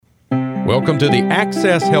Welcome to the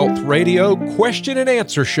Access Health Radio Question and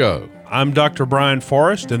Answer Show. I'm Dr. Brian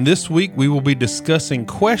Forrest, and this week we will be discussing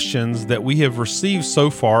questions that we have received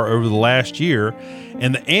so far over the last year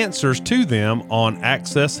and the answers to them on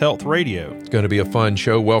Access Health Radio. It's going to be a fun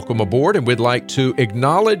show. Welcome aboard, and we'd like to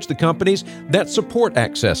acknowledge the companies that support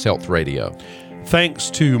Access Health Radio. Thanks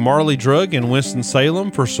to Marley Drug in Winston-Salem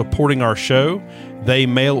for supporting our show. They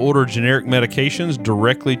mail order generic medications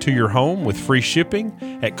directly to your home with free shipping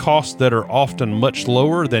at costs that are often much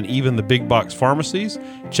lower than even the big box pharmacies.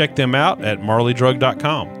 Check them out at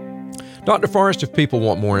marleydrug.com. Dr. Forrest, if people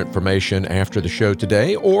want more information after the show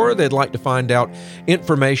today, or they'd like to find out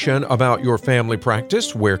information about your family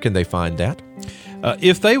practice, where can they find that?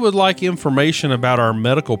 If they would like information about our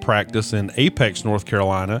medical practice in Apex, North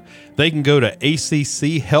Carolina, they can go to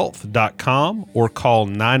acchealth.com or call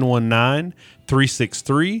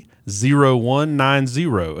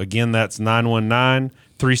 919-363-0190. Again, that's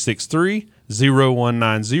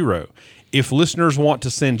 919-363-0190. If listeners want to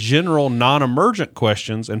send general non-emergent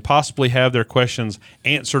questions and possibly have their questions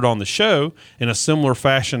answered on the show in a similar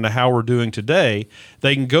fashion to how we're doing today,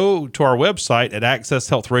 they can go to our website at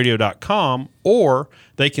accesshealthradio.com, or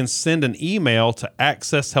they can send an email to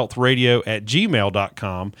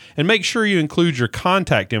accesshealthradio@gmail.com, and make sure you include your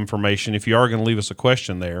contact information if you are going to leave us a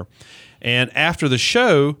question there. And after the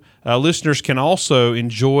show, listeners can also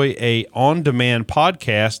enjoy a on-demand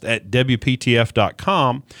podcast at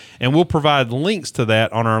WPTF.com, and we'll provide links to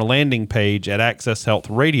that on our landing page at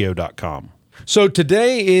accesshealthradio.com. So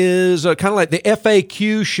today is kind of like the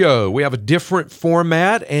FAQ show. We have a different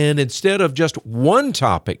format, and instead of just one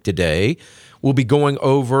topic today, we'll be going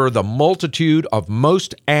over the multitude of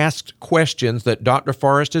most asked questions that Dr.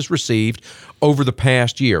 Forrest has received over the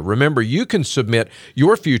past year. Remember, you can submit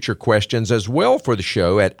your future questions as well for the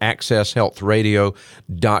show at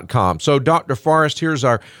accesshealthradio.com. So, Dr. Forrest, here's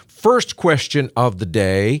our first question of the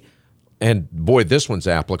day. And boy, this one's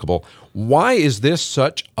applicable. Why is this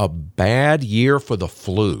such a bad year for the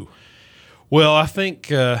flu? Well, I think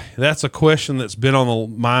that's a question that's been on the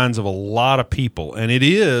minds of a lot of people. And it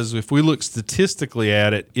is, if we look statistically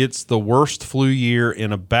at it, it's the worst flu year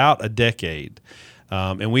in about a decade.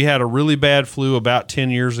 And we had a really bad flu about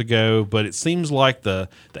 10 years ago, but it seems like the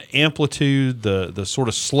amplitude, the sort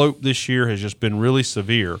of slope this year has just been really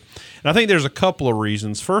severe. And I think there's a couple of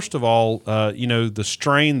reasons. First of all, the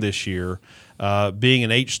strain this year, being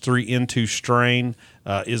an H3N2 strain,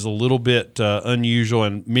 is a little bit unusual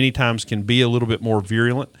and many times can be a little bit more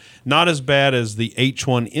virulent. Not as bad as the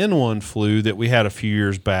H1N1 flu that we had a few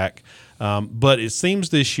years back, but it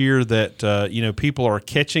seems this year that people are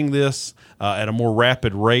catching this at a more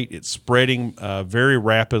rapid rate. It's spreading very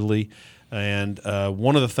rapidly. And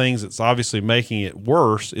one of the things that's obviously making it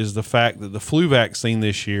worse is the fact that the flu vaccine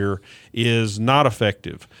this year is not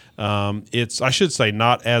effective. I should say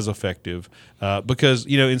not as effective because,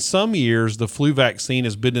 in some years the flu vaccine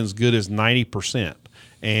has been as good as 90%.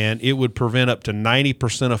 And it would prevent up to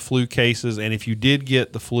 90% of flu cases. And if you did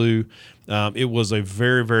get the flu, it was a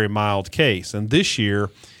very, very mild case. And this year,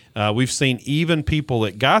 we've seen even people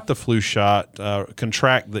that got the flu shot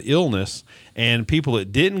contract the illness, and people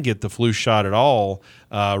that didn't get the flu shot at all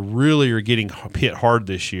really are getting hit hard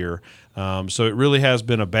this year. So it really has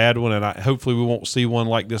been a bad one, and hopefully we won't see one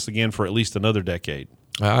like this again for at least another decade.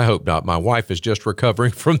 I hope not. My wife is just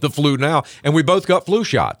recovering from the flu now, and we both got flu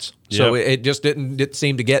shots. So It just didn't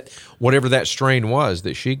seem to get whatever that strain was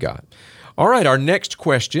that she got. All right, our next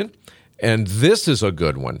question, and this is a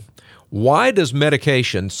good one. Why does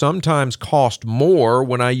medication sometimes cost more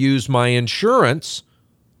when I use my insurance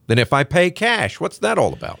than if I pay cash? What's that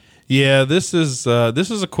all about? Yeah, this is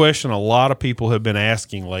a question a lot of people have been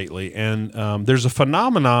asking lately, and there's a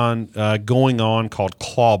phenomenon going on called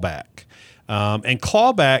clawback. And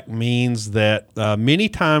clawback means that many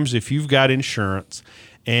times if you've got insurance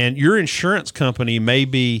and your insurance company may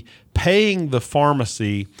be paying the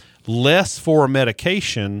pharmacy less for a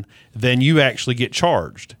medication than you actually get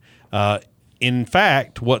charged. In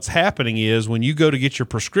fact, what's happening is when you go to get your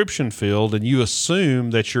prescription filled and you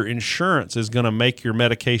assume that your insurance is going to make your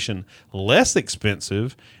medication less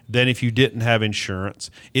expensive than if you didn't have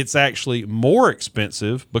insurance, it's actually more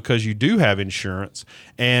expensive because you do have insurance.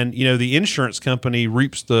 And, the insurance company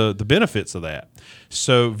reaps the benefits of that.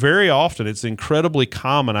 So very often it's incredibly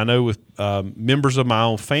common. I know with members of my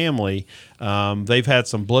own family, they've had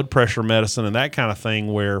some blood pressure medicine and that kind of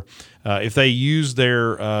thing where if they use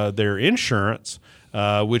their insurance,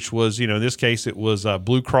 which was, in this case, it was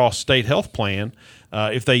Blue Cross State Health Plan.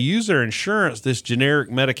 If they use their insurance, this generic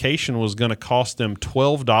medication was going to cost them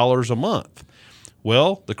 $12 a month.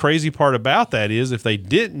 Well, the crazy part about that is if they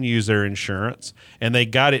didn't use their insurance and they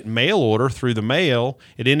got it mail order through the mail,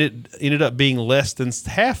 it ended up being less than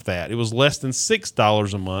half that. It was less than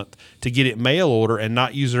 $6 a month to get it mail order and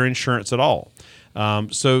not use their insurance at all.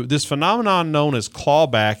 So this phenomenon known as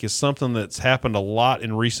clawback is something that's happened a lot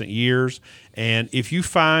in recent years. And if you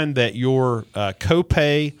find that your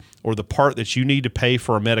copay or the part that you need to pay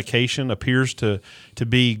for a medication appears to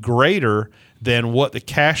be greater than what the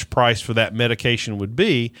cash price for that medication would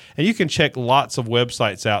be, and you can check lots of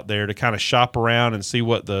websites out there to kind of shop around and see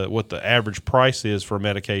what the average price is for a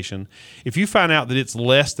medication. If you find out that it's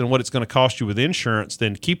less than what it's going to cost you with insurance,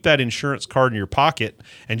 then keep that insurance card in your pocket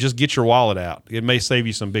and just get your wallet out. It may save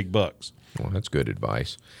you some big bucks. Well, that's good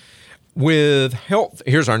advice. With health,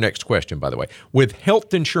 here's our next question, by the way. With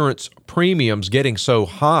health insurance premiums getting so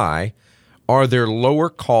high, are there lower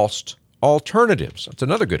cost alternatives? That's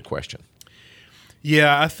another good question.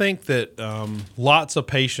 Yeah, I think that lots of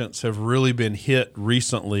patients have really been hit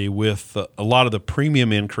recently with a lot of the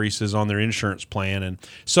premium increases on their insurance plan, and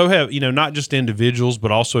so have not just individuals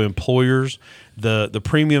but also employers. The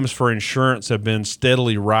premiums for insurance have been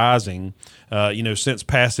steadily rising, since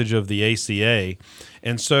passage of the ACA,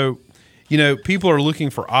 and so people are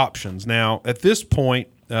looking for options now. At this point,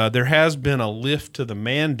 there has been a lift to the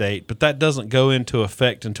mandate, but that doesn't go into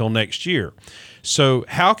effect until next year. So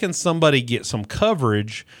how can somebody get some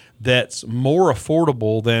coverage that's more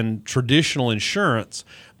affordable than traditional insurance,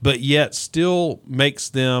 but yet still makes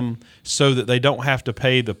them so that they don't have to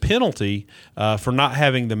pay the penalty for not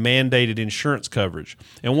having the mandated insurance coverage?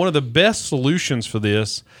 And one of the best solutions for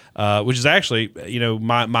this, which is actually,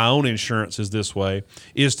 my own insurance is this way,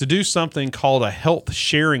 is to do something called a health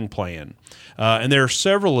sharing plan. And there are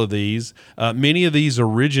several of these. Many of these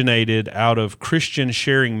originated out of Christian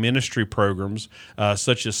sharing ministry programs,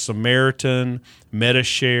 such as Samaritan,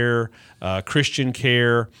 MediShare, Christian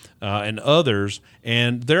Care, and others.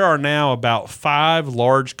 And there are now about 5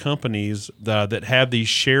 large companies that have these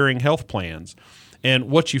sharing health plans.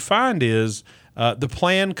 And what you find is the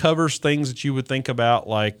plan covers things that you would think about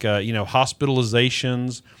like,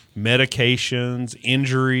 hospitalizations, medications,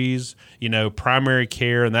 injuries, primary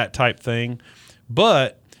care and that type thing.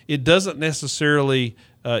 But it doesn't necessarily,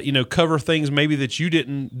 cover things maybe that you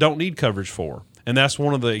don't need coverage for. And that's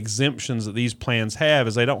one of the exemptions that these plans have,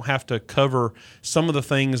 is they don't have to cover some of the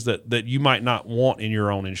things that you might not want in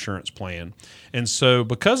your own insurance plan. And so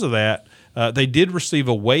because of that, they did receive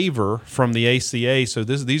a waiver from the ACA. So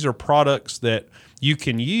these are products that you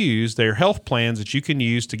can use. They're health plans that you can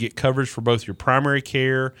use to get coverage for both your primary care,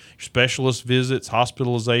 your specialist visits,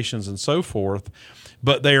 hospitalizations, and so forth.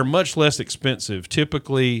 But they are much less expensive,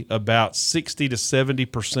 typically about 60 to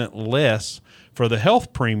 70% less for the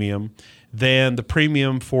health premium than the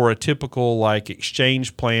premium for a typical like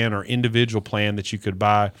exchange plan or individual plan that you could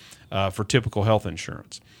buy for typical health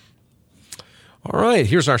insurance. All right,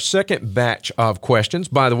 here's our second batch of questions.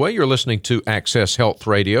 By the way, you're listening to Access Health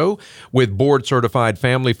Radio with board-certified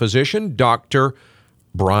family physician, Dr.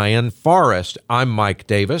 Brian Forrest. I'm Mike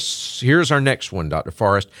Davis. Here's our next one, Dr.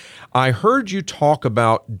 Forrest. I heard you talk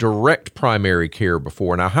about direct primary care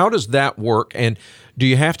before. Now, how does that work, and do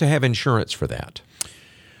you have to have insurance for that?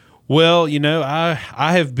 Well, I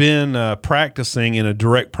have been practicing in a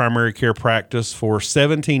direct primary care practice for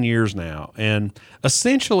 17 years now, and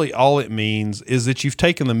essentially all it means is that you've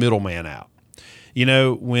taken the middleman out.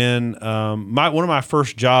 When one of my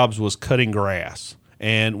first jobs was cutting grass,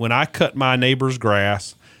 and when I cut my neighbor's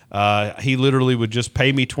grass, he literally would just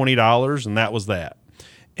pay me $20, and that was that.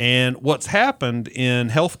 And what's happened in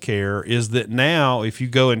healthcare is that now if you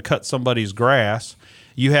go and cut somebody's grass,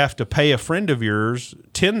 you have to pay a friend of yours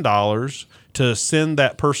 $10 to send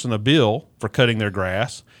that person a bill for cutting their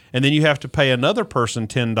grass. And then you have to pay another person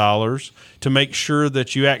 $10 to make sure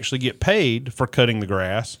that you actually get paid for cutting the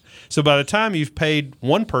grass. So by the time you've paid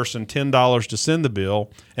one person $10 to send the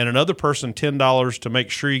bill and another person $10 to make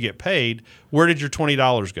sure you get paid, where did your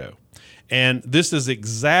 $20 go? And this is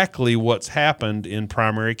exactly what's happened in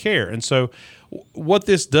primary care. And so what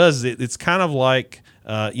this does, it's kind of like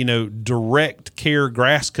direct care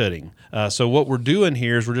grass cutting. So what we're doing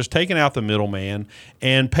here is we're just taking out the middleman,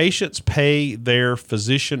 and patients pay their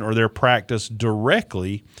physician or their practice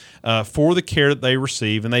directly for the care that they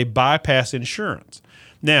receive, and they bypass insurance.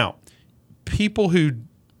 Now, people who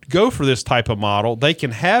go for this type of model, they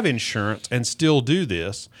can have insurance and still do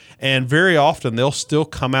this. And very often they'll still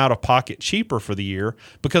come out of pocket cheaper for the year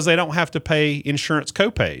because they don't have to pay insurance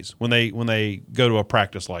copays when they go to a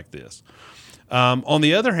practice like this. On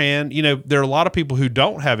the other hand, there are a lot of people who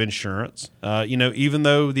don't have insurance. Even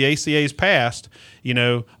though the ACA is passed,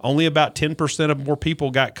 only about 10% of more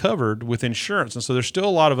people got covered with insurance. And so there's still a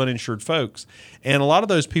lot of uninsured folks. And a lot of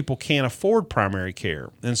those people can't afford primary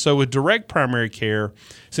care. And so with direct primary care,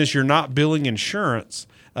 since you're not billing insurance,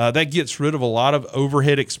 that gets rid of a lot of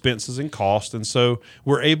overhead expenses and cost. And so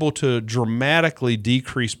we're able to dramatically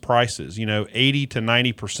decrease prices, 80 to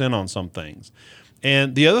 90% on some things.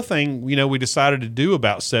 And the other thing, we decided to do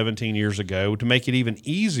about 17 years ago to make it even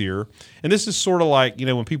easier, and this is sort of like,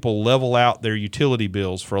 when people level out their utility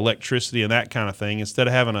bills for electricity and that kind of thing, instead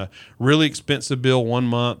of having a really expensive bill one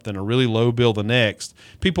month and a really low bill the next,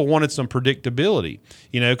 people wanted some predictability,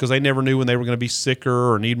 because they never knew when they were going to be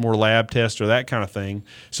sicker or need more lab tests or that kind of thing.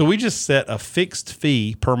 So we just set a fixed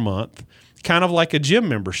fee per month, kind of like a gym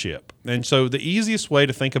membership. And so the easiest way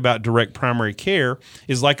to think about direct primary care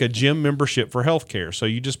is like a gym membership for healthcare. So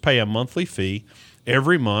you just pay a monthly fee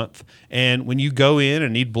every month. And when you go in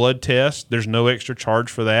and need blood tests, there's no extra charge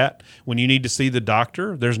for that. When you need to see the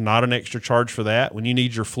doctor, there's not an extra charge for that. When you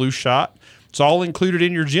need your flu shot, it's all included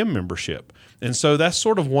in your gym membership. And so that's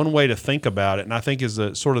sort of one way to think about it, and I think is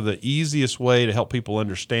sort of the easiest way to help people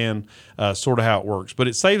understand sort of how it works. But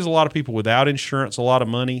it saves a lot of people without insurance a lot of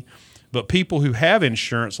money. But people who have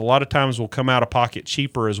insurance a lot of times will come out of pocket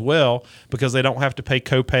cheaper as well because they don't have to pay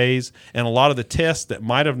copays, and a lot of the tests that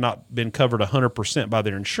might have not been covered 100% by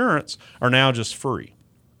their insurance are now just free.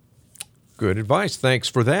 Good advice. Thanks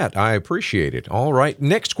for that. I appreciate it. All right,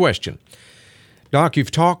 next question. Doc,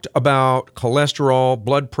 you've talked about cholesterol,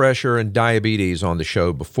 blood pressure, and diabetes on the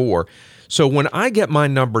show before. So when I get my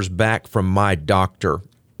numbers back from my doctor,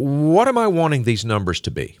 what am I wanting these numbers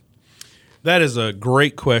to be? That is a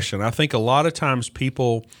great question. I think a lot of times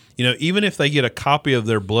people, even if they get a copy of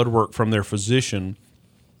their blood work from their physician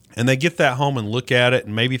and they get that home and look at it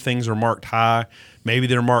and maybe things are marked high, maybe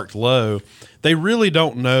they're marked low, they really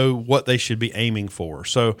don't know what they should be aiming for.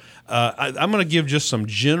 So I'm going to give just some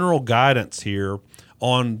general guidance here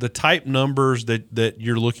on the type numbers that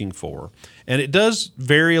you're looking for. And it does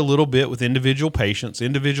vary a little bit with individual patients.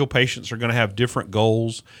 Individual patients are going to have different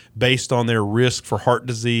goals based on their risk for heart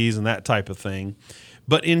disease and that type of thing.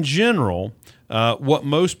 But in general, what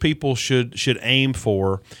most people should aim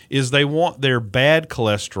for is they want their bad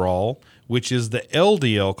cholesterol, which is the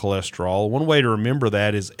LDL cholesterol. One way to remember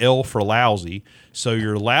that is L for lousy. So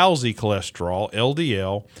your lousy cholesterol,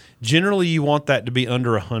 LDL, generally you want that to be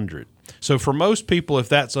under 100. So for most people, if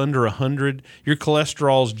that's under 100, your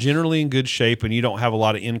cholesterol is generally in good shape and you don't have a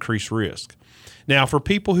lot of increased risk. Now, for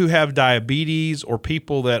people who have diabetes or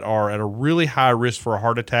people that are at a really high risk for a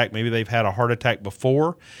heart attack, maybe they've had a heart attack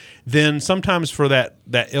before, then sometimes for that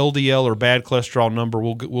LDL or bad cholesterol number,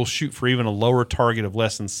 we'll shoot for even a lower target of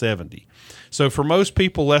less than 70. So for most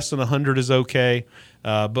people, less than 100 is okay,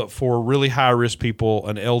 but for really high-risk people,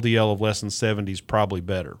 an LDL of less than 70 is probably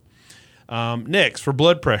better. Next, for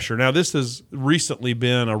blood pressure. Now, this has recently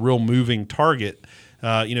been a real moving target.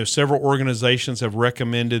 Several organizations have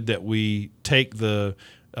recommended that we take the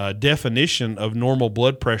definition of normal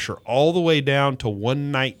blood pressure all the way down to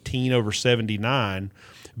 119/79,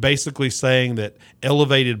 basically saying that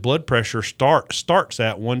elevated blood pressure starts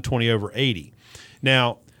at 120/80.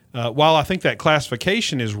 Now, while I think that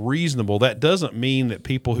classification is reasonable, that doesn't mean that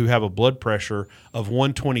people who have a blood pressure of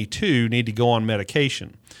 122 need to go on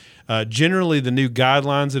medication. Generally, the new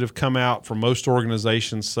guidelines that have come out from most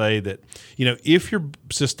organizations say that, if your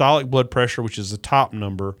systolic blood pressure, which is the top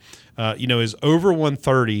number, is over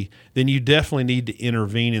 130, then you definitely need to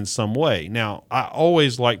intervene in some way. Now, I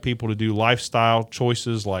always like people to do lifestyle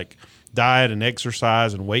choices like diet and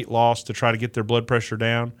exercise and weight loss to try to get their blood pressure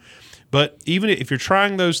down. But even if you're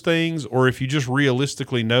trying those things, or if you just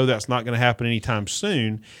realistically know that's not going to happen anytime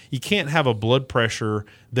soon, you can't have a blood pressure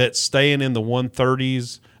that's staying in the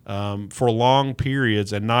 130s for long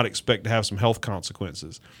periods and not expect to have some health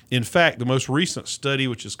consequences. In fact, the most recent study,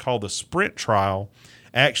 which is called the SPRINT trial,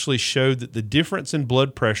 actually showed that the difference in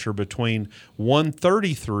blood pressure between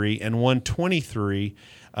 133 and 123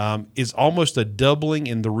 is almost a doubling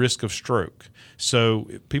in the risk of stroke. So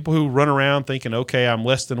people who run around thinking, okay, I'm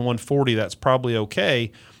less than 140, that's probably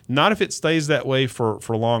okay. Not if it stays that way for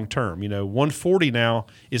long term. 140 now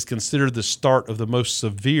is considered the start of the most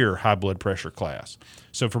severe high blood pressure class.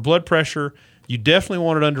 So for blood pressure, you definitely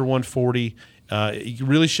want it under 140. You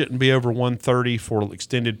really shouldn't be over 130 for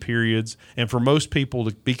extended periods. And for most people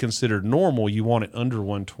to be considered normal, you want it under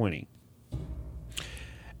 120.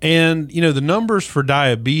 And, the numbers for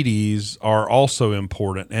diabetes are also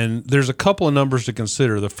important. And there's a couple of numbers to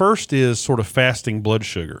consider. The first is sort of fasting blood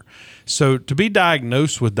sugar. So to be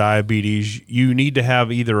diagnosed with diabetes, you need to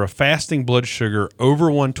have either a fasting blood sugar over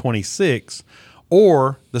 126,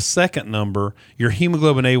 or the second number, your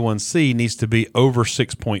hemoglobin A1C needs to be over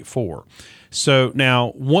 6.4. So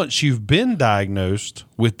now, once you've been diagnosed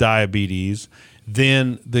with diabetes,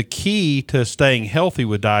 then the key to staying healthy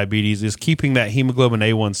with diabetes is keeping that hemoglobin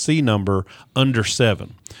A1C number under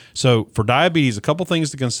 7. So for diabetes, a couple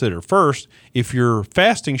things to consider. First, if your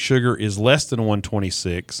fasting sugar is less than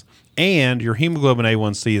 126 and your hemoglobin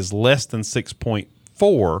A1C is less than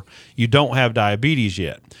 6.4, you don't have diabetes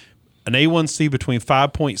yet. An A1C between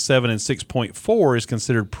 5.7 and 6.4 is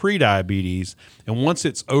considered prediabetes, and once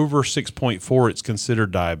it's over 6.4, it's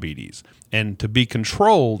considered diabetes. And to be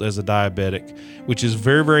controlled as a diabetic, which is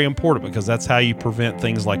very, very important because that's how you prevent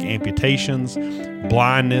things like amputations,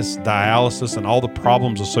 blindness, dialysis, and all the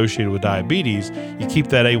problems associated with diabetes, you keep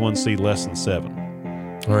that A1C less than 7.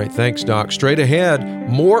 All right, thanks, Doc. Straight ahead,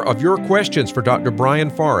 more of your questions for Dr. Brian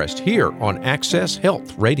Forrest here on Access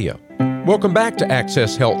Health Radio. Welcome back to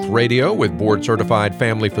Access Health Radio with board-certified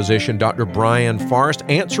family physician Dr. Brian Forrest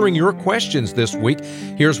answering your questions this week.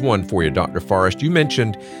 Here's one for you, Dr. Forrest. You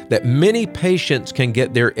mentioned that many patients can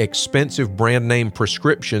get their expensive brand name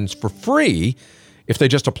prescriptions for free if they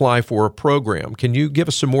just apply for a program. Can you give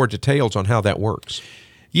us some more details on how that works?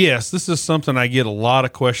 Yes, this is something I get a lot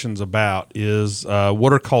of questions about is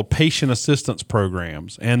what are called patient assistance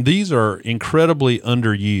programs, and these are incredibly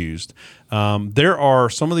underused. There are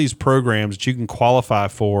some of these programs that you can qualify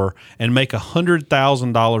for and make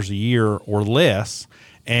 $100,000 a year or less,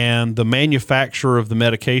 and the manufacturer of the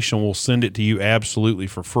medication will send it to you absolutely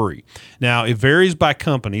for free. Now, it varies by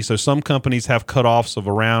company, so some companies have cutoffs of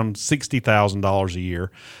around $60,000 a year.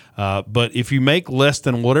 But if you make less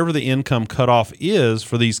than whatever the income cutoff is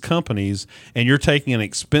for these companies, and you're taking an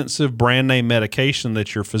expensive brand name medication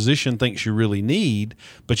that your physician thinks you really need,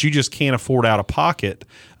 but you just can't afford out of pocket,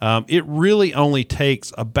 it really only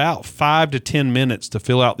takes about 5 to 10 minutes to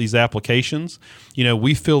fill out these applications.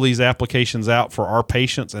 We fill these applications out for our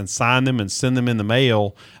patients and sign them and send them in the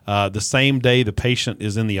mail the same day the patient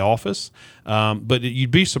is in the office. But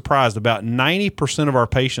you'd be surprised, about 90% of our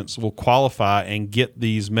patients will qualify and get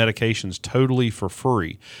these medications totally for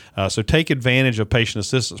free. So take advantage of patient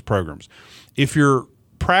assistance programs. If your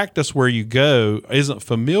practice where you go isn't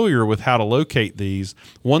familiar with how to locate these,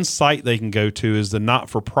 one site they can go to is the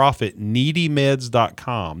not-for-profit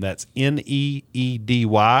needymeds.com. That's NEEDY.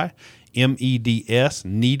 MEDS,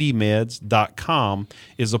 needymeds.com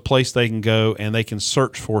is a place they can go and they can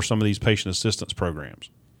search for some of these patient assistance programs.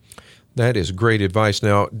 That is great advice.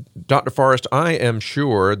 Now, Dr. Forrest, I am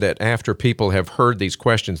sure that after people have heard these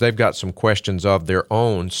questions, they've got some questions of their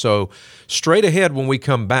own. So straight ahead when we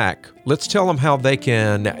come back, let's tell them how they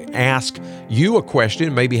can ask you a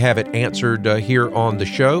question, maybe have it answered here on the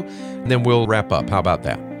show, and then we'll wrap up. How about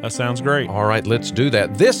that? That sounds great. All right, let's do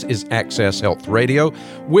that. This is Access Health Radio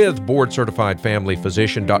with board-certified family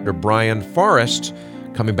physician Dr. Brian Forrest,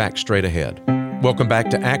 coming back straight ahead. Welcome back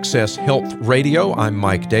to Access Health Radio. I'm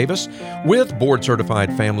Mike Davis with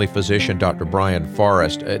board-certified family physician Dr. Brian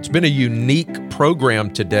Forrest. It's been a unique program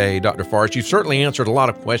today, Dr. Forrest. You've certainly answered a lot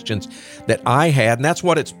of questions that I had, and that's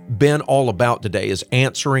what it's been all about today, is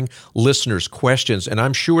answering listeners' questions. And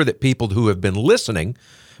I'm sure that people who have been listening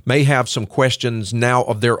may have some questions now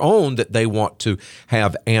of their own that they want to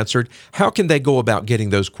have answered. How can they go about getting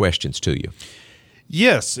those questions to you?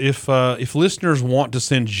 Yes, if listeners want to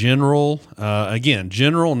send general,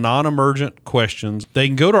 non-emergent questions, they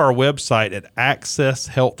can go to our website at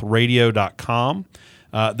accesshealthradio.com.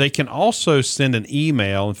 They can also send an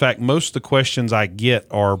email. In fact, most of the questions I get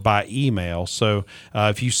are by email. So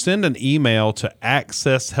if you send an email to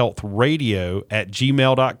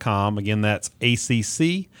accesshealthradio@gmail.com, again, that's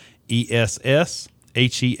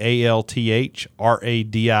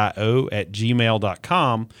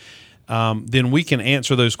accesshealthradio@gmail.com, then we can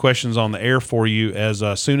answer those questions on the air for you as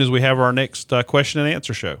soon as we have our next question and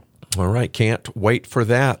answer show. All right, can't wait for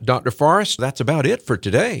that. Dr. Forrest, that's about it for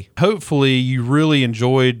today. Hopefully you really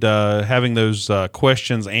enjoyed having those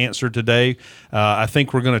questions answered today. I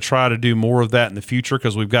think we're going to try to do more of that in the future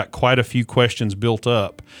because we've got quite a few questions built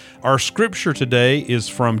up. Our scripture today is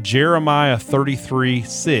from Jeremiah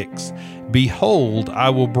 33:6. Behold, I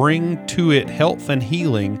will bring to it health and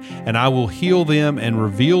healing, and I will heal them and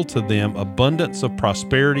reveal to them abundance of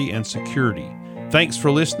prosperity and security. Thanks for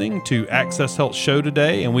listening to Access Health Show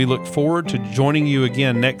today, and we look forward to joining you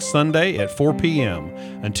again next Sunday at 4 p.m.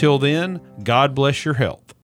 Until then, God bless your health.